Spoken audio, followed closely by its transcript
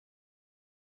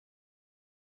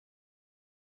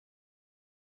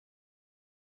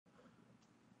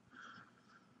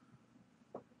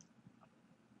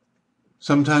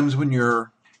Sometimes when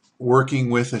you're working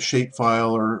with a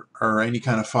shapefile or any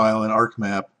kind of file in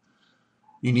ArcMap,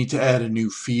 you need to add a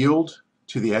new field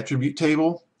to the attribute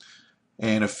table.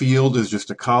 And a field is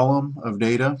just a column of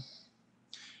data.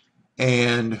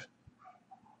 And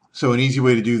so an easy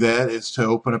way to do that is to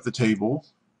open up the table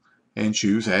and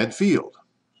choose Add Field.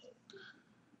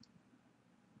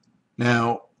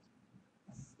 Now,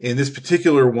 in this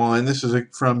particular one, this is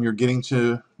from your Getting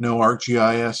to Know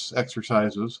ArcGIS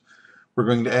exercises, we're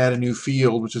going to add a new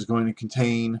field which is going to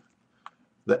contain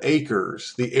the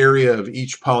acres, the area of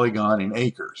each polygon in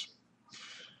acres.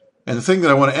 And the thing that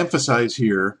I want to emphasize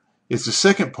here is the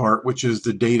second part, which is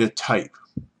the data type.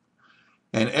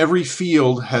 And every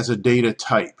field has a data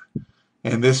type.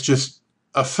 And this just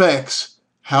affects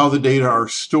how the data are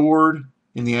stored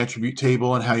in the attribute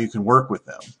table and how you can work with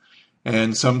them.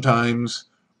 And sometimes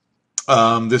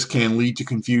this can lead to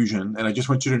confusion, and I just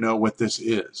want you to know what this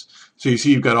is. So you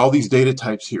see you've got all these data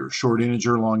types here: short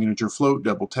integer, long integer, float,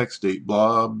 double text, date,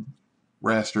 blob,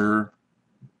 raster,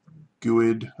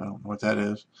 GUID, I don't know what that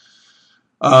is.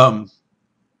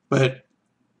 But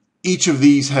each of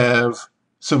these have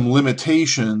some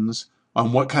limitations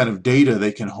on what kind of data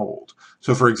they can hold.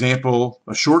 So for example,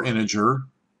 a short integer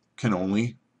can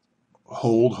only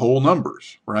hold whole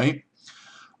numbers, right?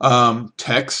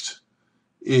 Text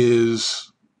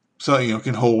is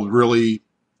can hold really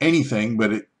anything,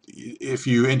 but if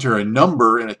you enter a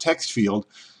number in a text field,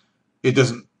 it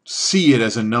doesn't see it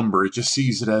as a number, it just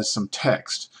sees it as some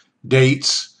text.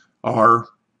 Dates are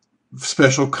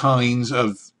special kinds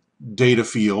of data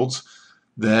fields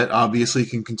that obviously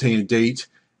can contain a date,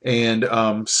 and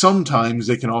sometimes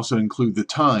they can also include the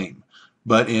time,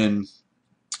 but in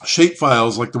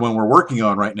shapefiles like the one we're working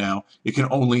on right now, it can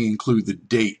only include the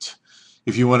date.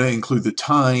 If you want to include the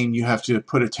time, you have to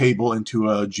put a table into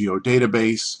a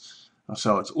geodatabase.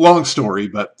 So it's a long story,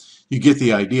 but you get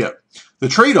the idea. The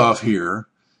trade-off here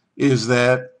is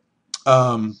that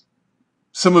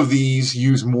some of these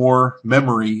use more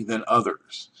memory than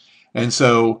others. And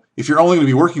so if you're only going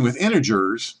to be working with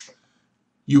integers,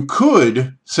 you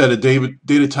could set a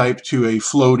data type to a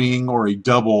floating or a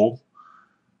double.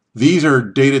 These are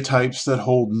data types that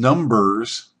hold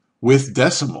numbers with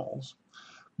decimals,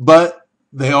 but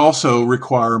they also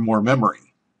require more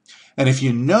memory. And if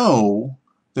you know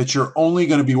that you're only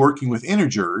going to be working with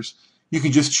integers, you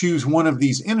can just choose one of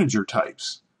these integer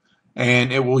types,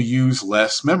 and it will use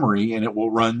less memory and it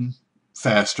will run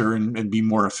faster and be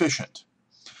more efficient.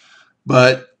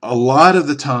 But a lot of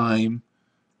the time,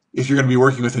 if you're going to be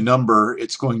working with a number,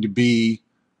 it's going to be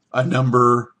a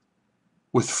number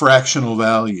with fractional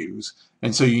values,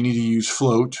 and so you need to use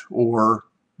float or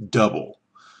double.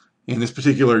 In this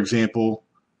particular example,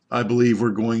 I believe we're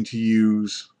going to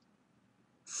use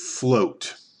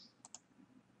float.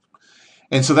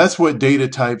 And so that's what data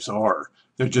types are.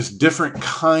 They're just different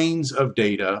kinds of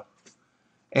data,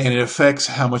 and it affects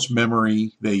how much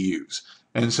memory they use.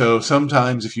 And so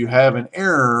sometimes if you have an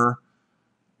error,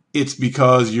 it's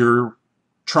because you're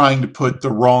trying to put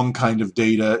the wrong kind of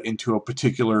data into a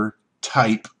particular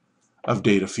type of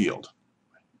data field.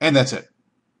 And that's it.